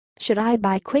Should I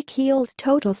buy Quick Heal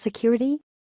Total Security?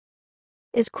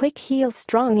 Is Quick Heal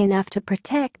strong enough to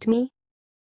protect me?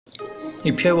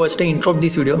 If you have watched the intro of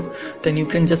this video, then you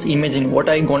can just imagine what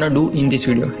I gonna do in this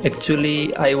video.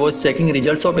 Actually, I was checking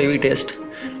results of AV test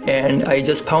and I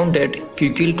just found that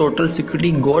Quick Heal Total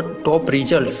Security got top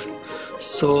results.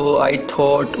 So I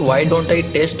thought, why don't I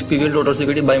test Quick Heal Total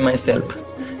Security by myself?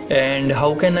 And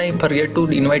how can I forget to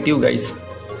invite you guys?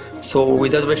 So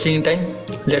without wasting time,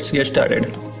 let's get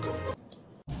started.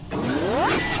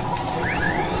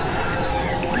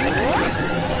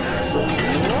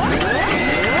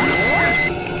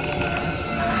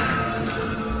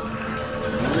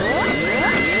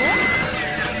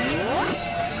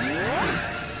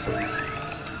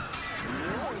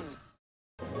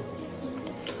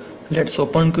 Let's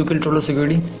open Quick Heal Total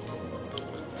Security.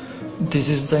 This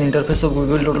is the interface of Quick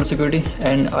Heal Total Security,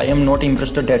 and I am not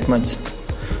impressed that much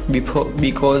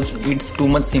because it's too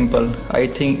much simple. I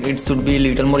think it should be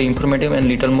little more informative and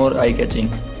little more eye-catching.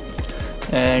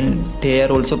 And they are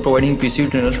also providing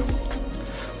PC tuner.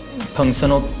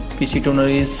 Function of PC tuner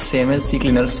is same as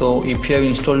CCleaner. So if you have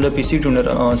installed the PC tuner,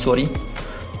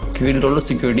 Quick Heal Total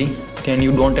Security, then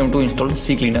you don't have to install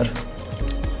CCleaner.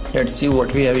 Let's see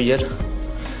what we have here.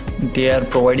 They are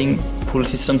providing full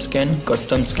system scan,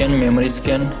 custom scan, memory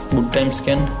scan, boot time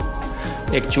scan.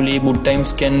 Actually, boot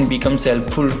times can become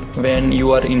helpful when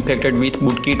you are infected with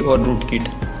bootkit or rootkit.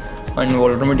 And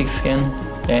automatic scan,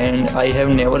 and I have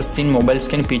never seen mobile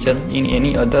scan feature in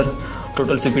any other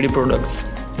Total Security products.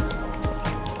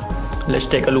 Let's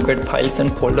take a look at files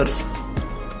and folders.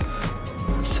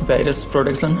 Virus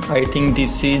protection, I think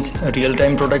this is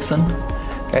real-time protection.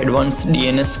 Advanced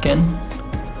DNS scan.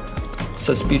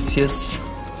 Suspicious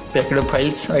packed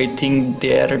files, I think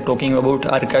they are talking about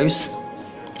archives.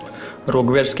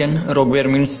 Rogueware scan, rogueware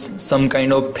means some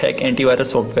kind of fake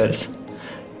antivirus softwares.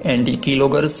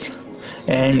 Anti-keyloggers,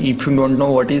 and if you don't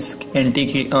know what is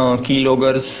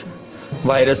anti-keyloggers,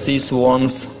 viruses,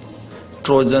 worms,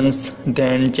 trojans,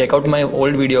 then check out my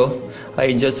old video.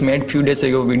 I just made few days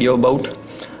ago video about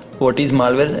what is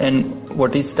malware and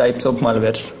what is types of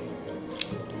malwares.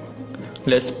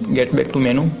 Let's get back to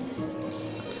menu.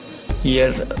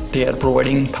 Here they are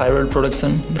providing firewall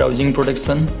protection, browsing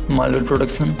protection, malware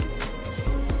protection.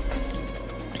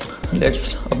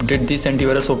 Let's update this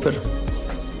antivirus software.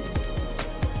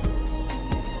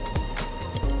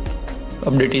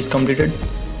 Update is completed.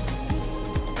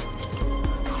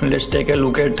 Let's take a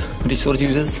look at resource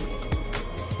uses.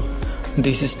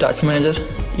 This is Task Manager.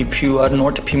 If you are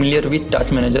not familiar with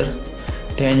Task Manager,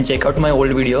 then check out my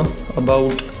old video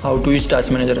about how to use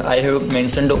Task Manager. I have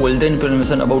mentioned all the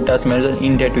information about Task Manager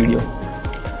in that video.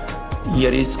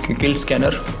 Here is Quick Heal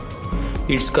Scanner.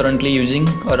 It's currently using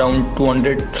around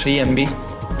 203 MB.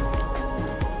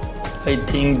 I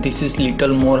think this is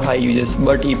little more high uses,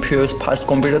 but if you have fast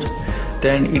computer,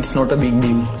 then it's not a big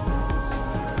deal.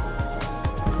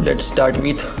 Let's start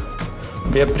with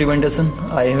web prevention.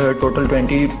 I have a total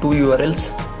 22 URLs.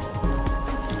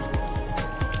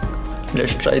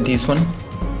 Let's try this one.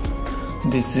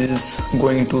 This is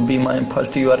going to be my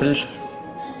first URL.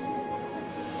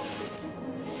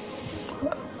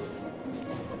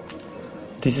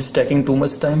 This is taking too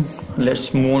much time.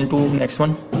 Let's move on to next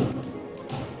one.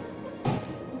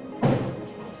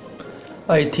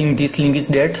 I think this link is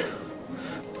dead.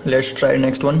 Let's try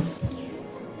next one.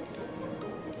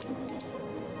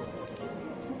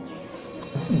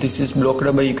 This is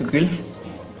blocked by Quick Heal.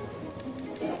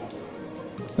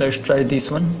 Let's try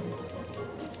this one.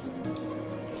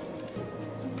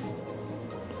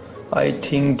 I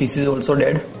think this is also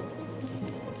dead.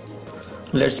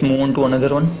 Let's move on to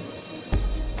another one.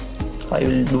 I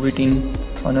will do it in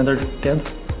another tab.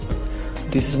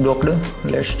 This is blocked.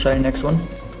 Let's try next one.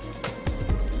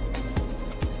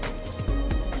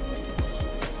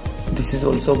 This is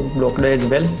also blocked as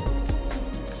well.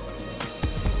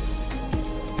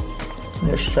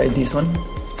 Let's try this one.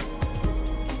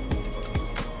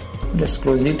 Let's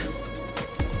close it.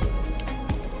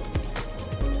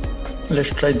 Let's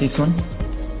try this one.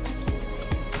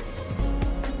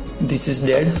 This is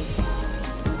dead.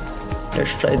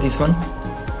 Let's try this one.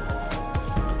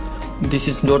 This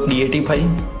is .dat file.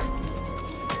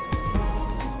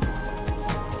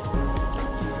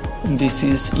 This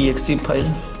is exe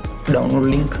file. Download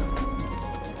link.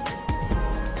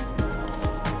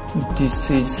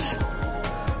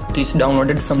 This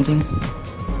downloaded something.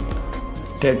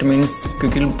 That means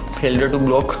Quick Heal failure to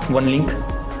block one link.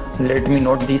 Let me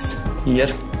note this here.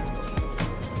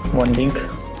 One link.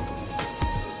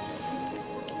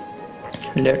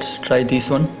 Let's try this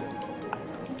one.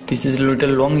 This is a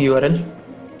little long URL,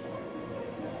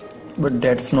 but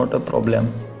that's not a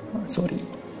problem. Sorry,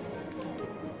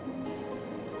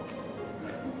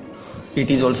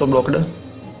 it is also blocked.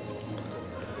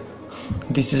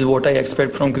 This is what I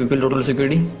expect from Quick Heal Total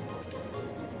Security.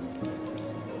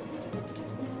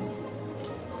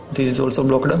 This is also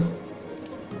blocked.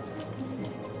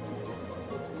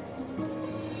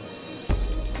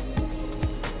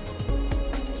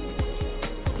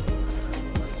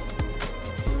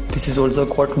 This is also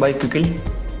caught by Quick Heal.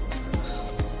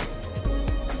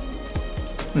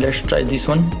 Let's try this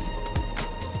one.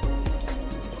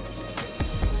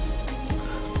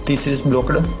 This is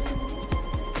blocked.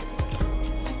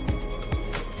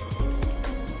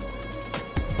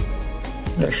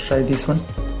 Let's try this one.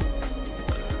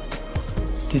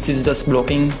 This is just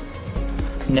blocking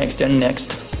next and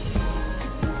next.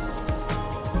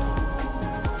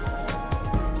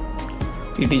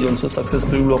 It is also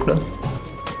successfully blocked.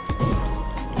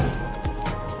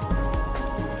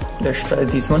 Let's try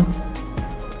this one.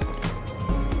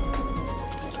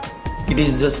 It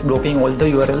is just blocking all the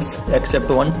URLs except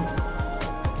one.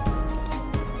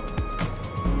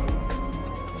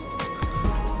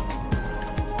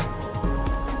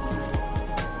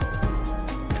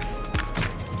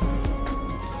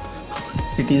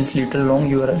 It is little long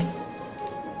URL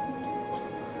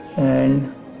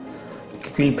and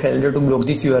Quick Heal failed to block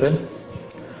this URL.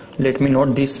 Let me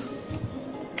note this.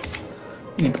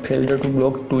 It failed to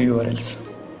block 2 URLs.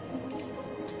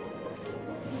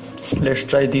 Let's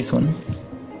try this one.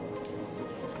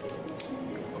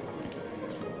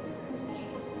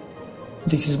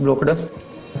 This is blocked up.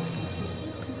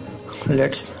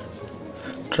 Let's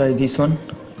try this one.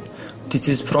 This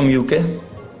is from UK.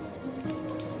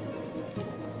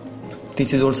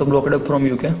 This is also blocked up from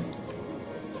UK.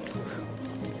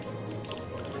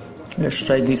 Let's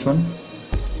try this one.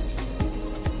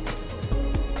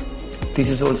 This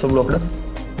is also blocked up.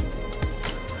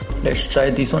 Let's try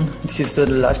this one. This is the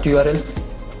last URL.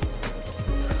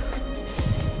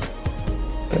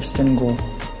 Paste and go.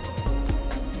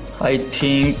 I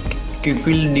think Quick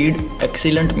Heal did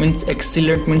excellent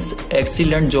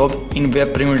job in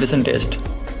web penetration test.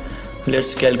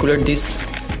 Let's calculate this.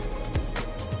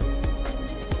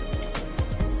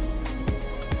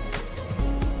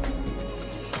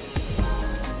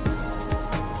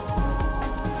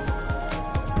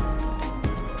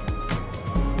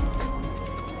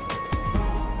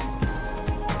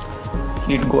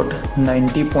 It got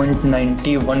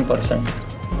 90.91%.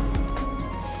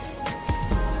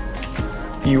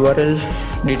 URL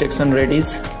detection rate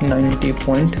is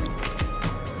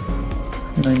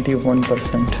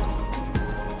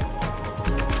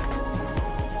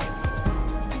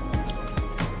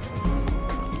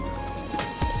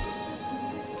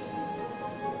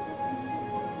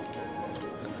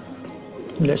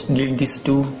Let's delete these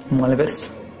 2 malwares.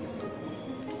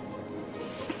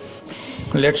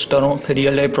 Let's turn off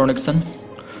real-time protection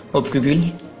of Quick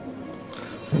Heal.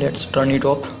 Let's turn it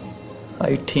off.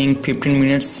 I think 15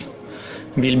 minutes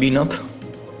will be enough.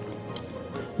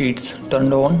 It's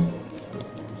turned on.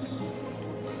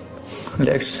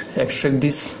 Let's extract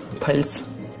these files.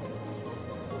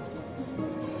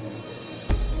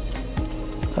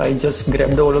 I just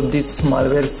grabbed all of these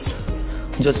malwares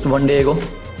just 1 day ago.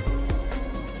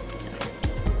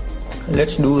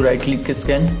 Let's do right-click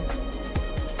scan.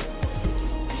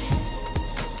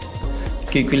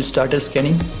 Quick Heal started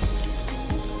scanning.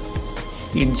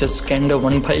 It just scanned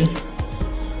one file.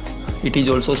 It is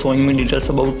also showing me details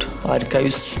about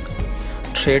archives,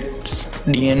 threats,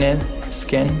 DNA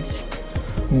scans,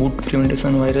 boot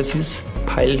prevention viruses,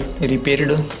 file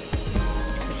repaired,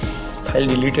 file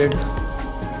deleted,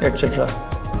 etc.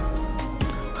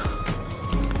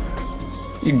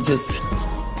 It just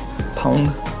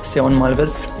found 7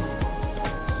 malwares.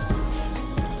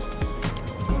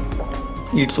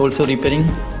 It's also repairing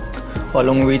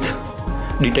along with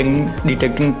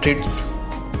detecting threats.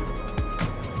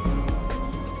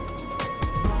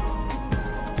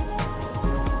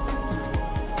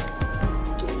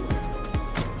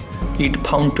 It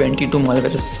found 22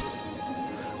 malwares.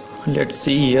 Let's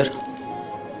see here.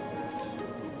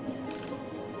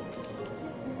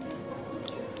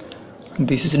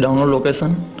 This is download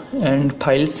location and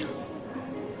files.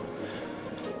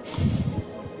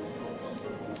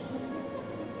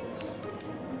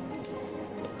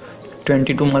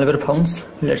 "22 malware found."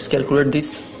 Let's calculate this.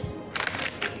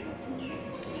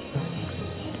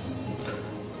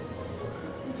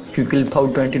 Quick Heal found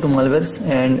 22 malwares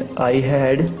and I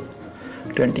had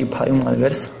 25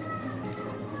 malwares.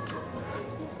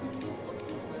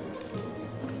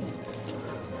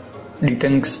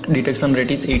 Detection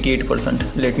rate is 88%.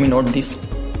 Let me note this.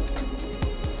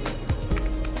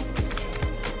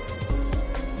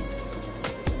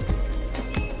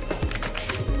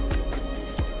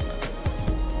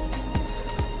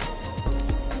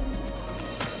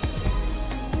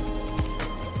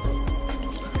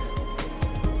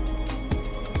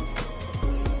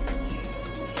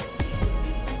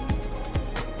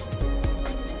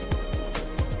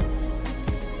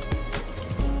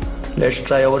 Let's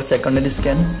try our secondary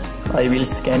scan. I will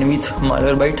scan with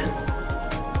Malwarebytes.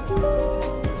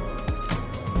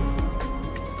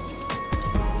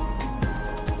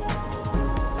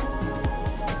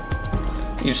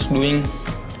 It's doing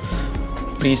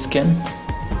pre-scan.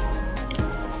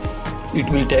 It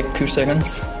will take few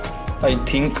seconds. I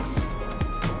think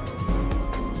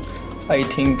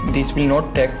this will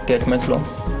not take that much long.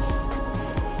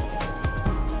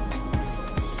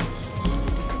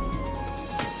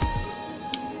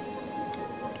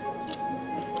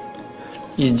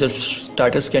 It just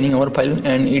started scanning our file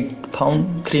and it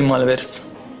found 3 malwares.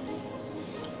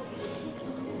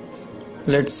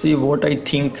 Let's see what I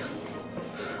think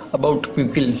about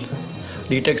quick kill.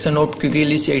 Detection of quick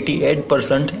kill is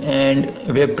 88% and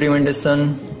web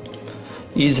prevention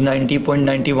is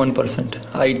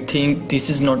 90.91%. I think this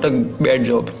is not a bad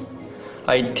job.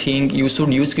 I think you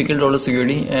should use quick kill total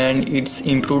security, and it's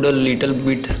improved a little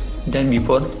bit than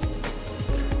before.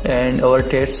 And our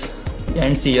tests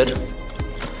ends here.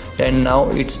 And now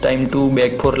it's time to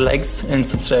beg for likes and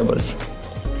subscribers.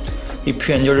 If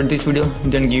you enjoyed this video,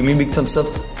 then give me big thumbs up,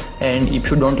 and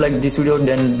if you don't like this video,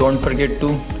 then don't forget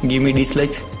to give me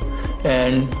dislikes,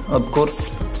 and of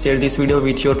course share this video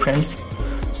with your friends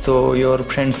so your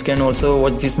friends can also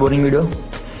watch this boring video.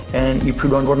 And if you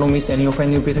don't want to miss any of my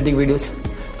new pathetic videos,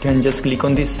 then just click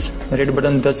on this red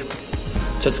button,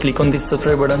 just click on this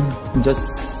subscribe button,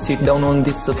 just sit down on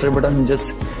this subscribe button,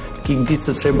 just click this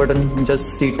subscribe button,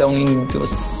 just sit down in the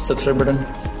subscribe button,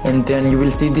 and then you will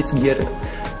see this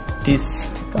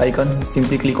icon.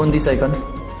 Simply click on this icon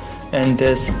and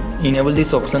just enable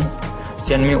this option,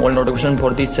 send me all notification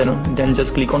for this channel, then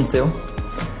just click on save,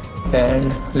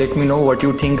 and let me know what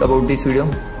you think about this video.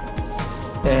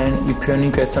 And if you have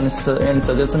any questions and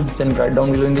suggestions, then write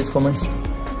down below in these comments.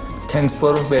 Thanks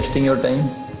for wasting your time.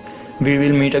 We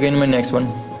will meet again in my next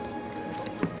one.